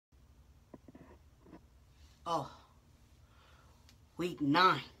Oh, week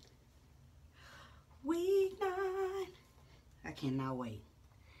 9. Week 9. I cannot wait.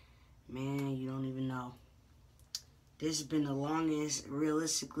 Man, you don't even know. This has been the longest,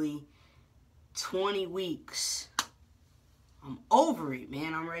 realistically, 20 weeks. I'm over it,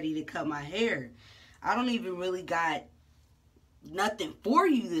 man. I'm ready to cut my hair. I don't even really got nothing for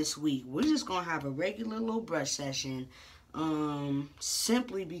you this week. We're just going to have a regular little brush session.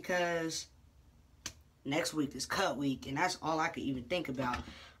 Simply because next week is cut week, and that's all I could even think about.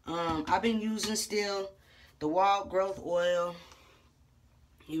 I've been using still the wild growth oil.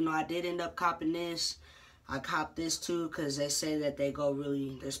 You know, I did end up copping this. I copped this too because they say that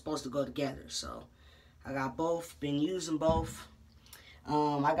they're supposed to go together. So I got both, been using both.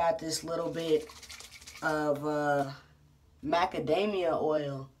 I got this little bit of macadamia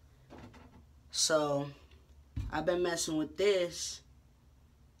oil. So I've been messing with this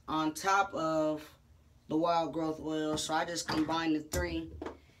on top of the wild growth oil. So I just combine the 3,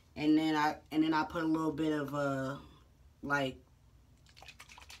 and then I put a little bit of like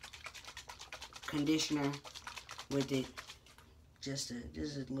conditioner with it, just a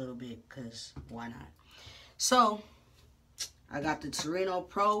little bit, cause why not? So I got the Torino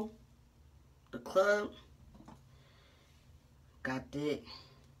Pro, the club, got that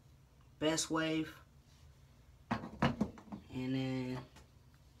Best Wave, and then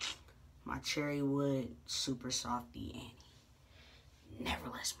my Cherry Wood Super Softy Annie. Never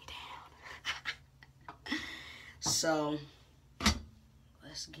lets me down. So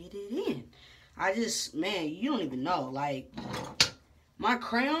let's get it in. Man, you don't even know. Like, my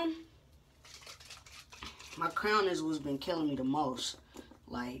crown is what's been killing me the most.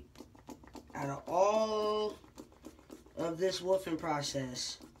 Like, out of all of this woofing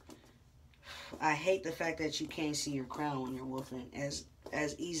process, I hate the fact that you can't see your crown when you're woofing as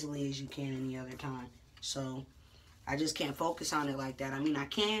easily as you can any other time. So I just can't focus on it like that. I mean, I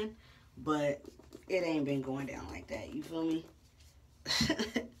can, but it ain't been going down like that. You feel me?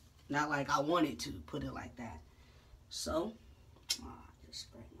 Not like I wanted to put it like that. So, just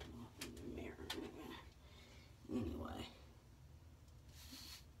spraying it off in the mirror. Anyway.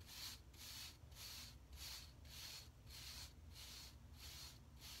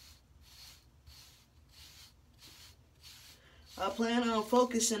 I plan on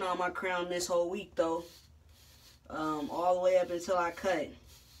focusing on my crown this whole week, though. All the way up until I cut.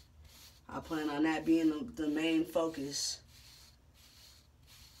 I plan on that being the main focus.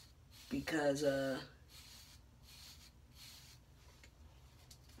 Because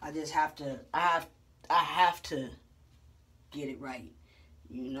I just have to, I have to get it right,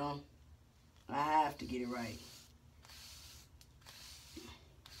 you know? I have to get it right.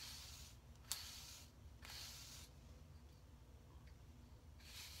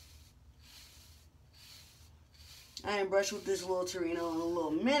 I ain't brushed with this little Torino in a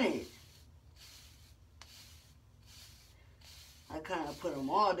little minute. I kind of put them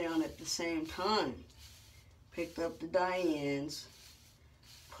all down at the same time. Picked up the Dianes,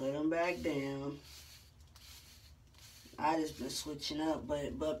 put them back down. I just been switching up,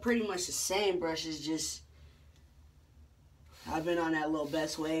 but pretty much the same brushes, just I've been on that little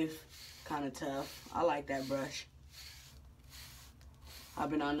Best Wave, kind of tough. I like that brush. I've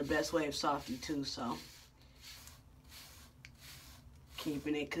been on the Best Wave Softy too, so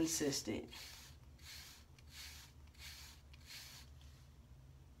keeping it consistent.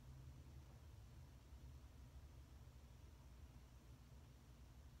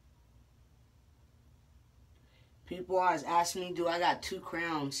 People always ask me, do I got 2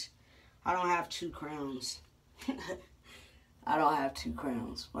 crowns? I don't have 2 crowns. I don't have 2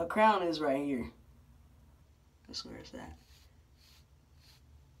 crowns. My crown is right here. That's where it's at.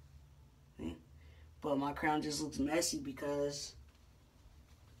 See? But my crown just looks messy because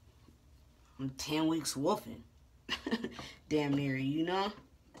I'm 10 weeks woofing. Damn near, you know?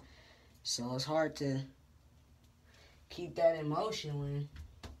 So it's hard to keep that in motion when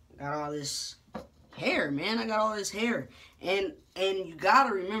I got all this hair, man. I got all this hair. And you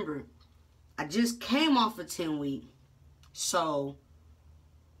gotta remember, I just came off a 10 week. So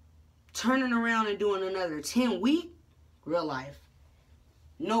turning around and doing another 10 week, real life.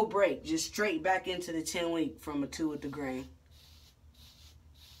 No break. Just straight back into the 10 week from a 2 with the grain.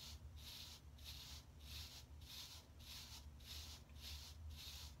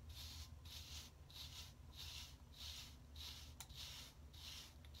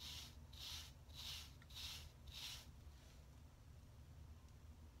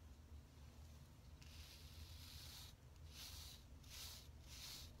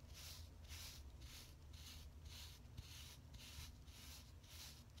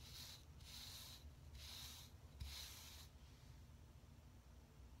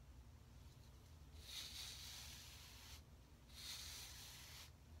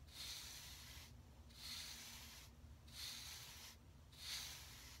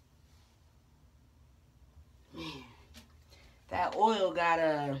 That oil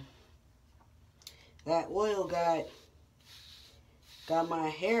got my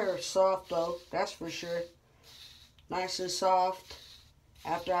hair soft though, that's for sure. Nice and soft.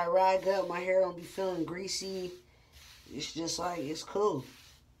 After I rag up, my hair don't be feeling greasy. It's just like, it's cool.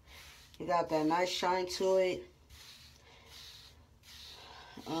 It got that nice shine to it.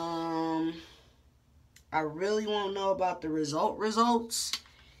 I really won't know about the results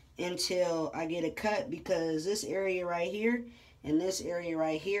until I get a cut, because this area right here and this area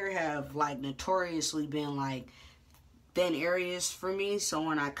right here have like notoriously been like thin areas for me. So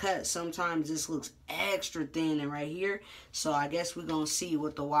when I cut, sometimes this looks extra thin and right here. So I guess we're gonna see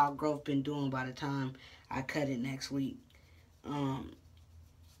what the wild growth been doing by the time I cut it next week. I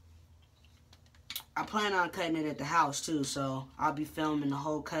plan on cutting it at the house too, so I'll be filming the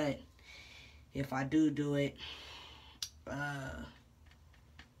whole cut if I do it.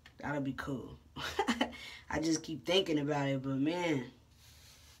 That'll be cool. I just keep thinking about it, but man,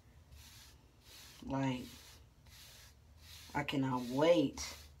 like, I cannot wait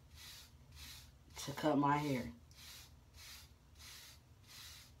to cut my hair.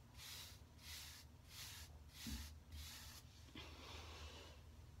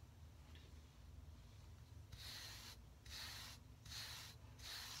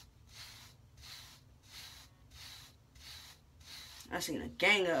 I seen a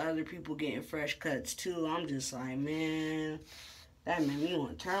gang of other people getting fresh cuts too. I'm just like, man, that made me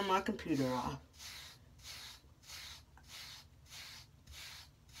want to turn my computer off.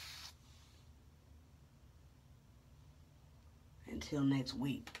 Until next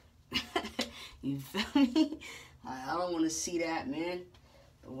week. You feel me? I don't want to see that, man.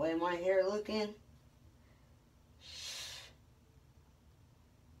 The way my hair looking.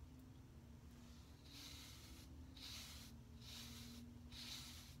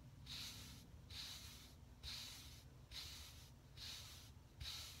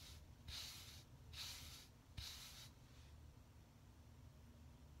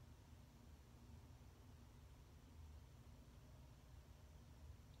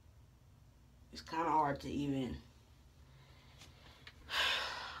 It's kind of hard to even,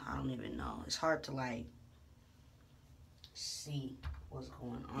 I don't even know. It's hard to like see what's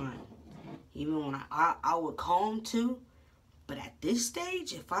going on. Even when I would comb too, but at this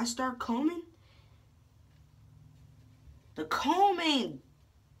stage, if I start combing, the comb ain't,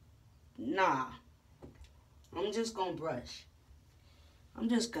 nah. I'm just gonna brush. I'm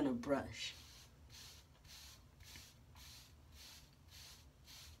just gonna brush.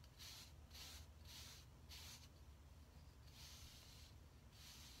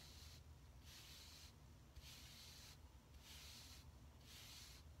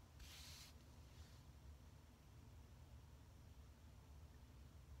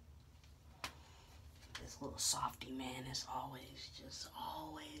 Little softy, man, it's always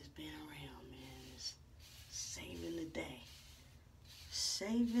been around, man. It's saving the day.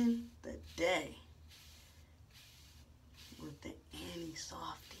 Saving the day with the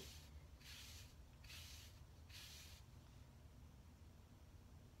anti-softy.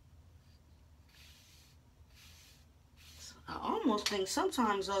 So I almost think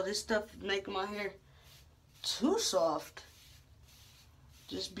sometimes, though, this stuff is making my hair too soft.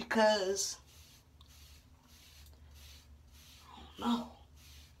 Just because, no,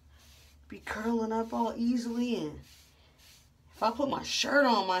 be curling up all easily, and if I put my shirt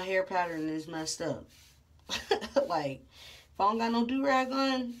on, my hair pattern is messed up. Like, if I don't got no do-rag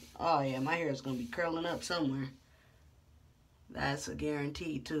on, oh yeah, my hair is gonna be curling up somewhere. That's a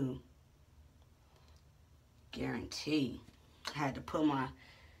guarantee too. Guarantee. I had to put my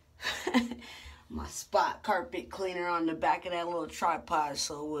my spot carpet cleaner on the back of that little tripod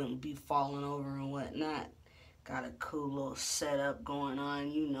so it wouldn't be falling over and whatnot. Got a cool little setup going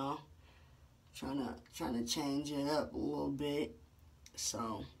on, you know. Trying to change it up a little bit.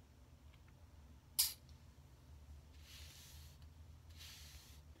 So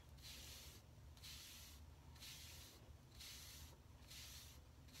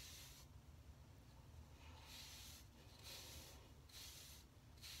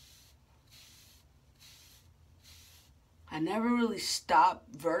I never really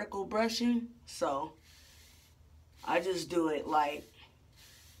stopped vertical brushing, so I just do it like,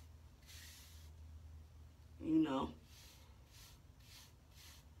 you know,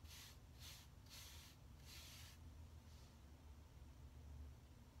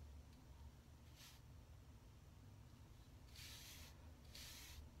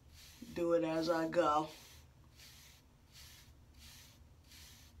 do it as I go.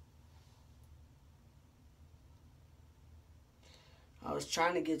 I was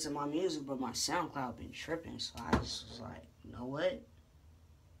trying to get to my music, but my SoundCloud been tripping, so I just was like, You know what?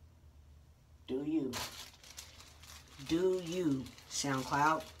 Do you? Do you,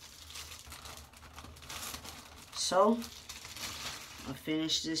 SoundCloud? So, I'll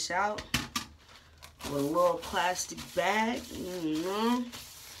finish this out with a little plastic bag, you know,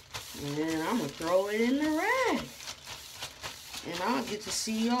 and then I'm going to throw it in the rag. And I'll get to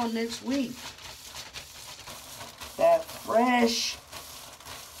see y'all next week. That fresh.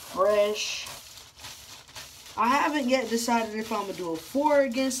 I haven't yet decided if I'm going to do a 4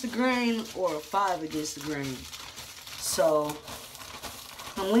 against the grain or a 5 against the grain. So,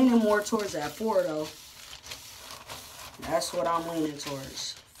 I'm leaning more towards that 4 though. That's what I'm leaning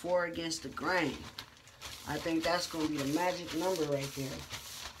towards. 4 against the grain. I think that's going to be the magic number right there.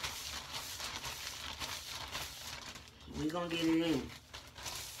 We're going to get it in.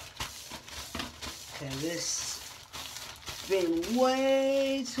 Because this has been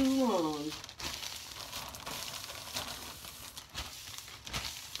way too long.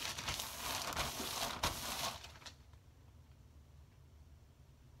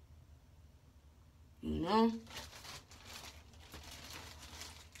 You know? Man.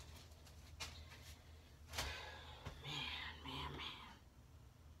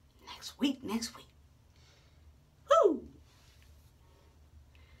 Next week. Woo!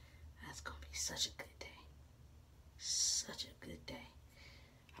 That's gonna be such a good day. Such a good day.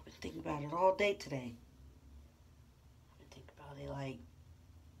 I've been thinking about it all day today. I've been thinking about it like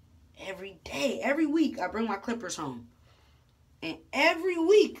every day, every week. I bring my clippers home. And every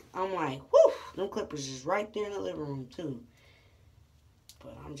week, I'm like, whew, them clippers is right there in the living room, too.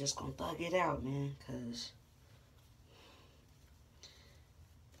 But I'm just going to thug it out, man, because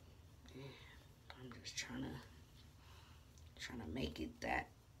I'm just trying to make it that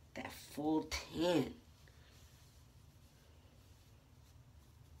full 10.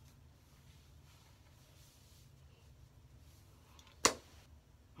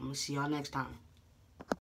 I'm going to see y'all next time.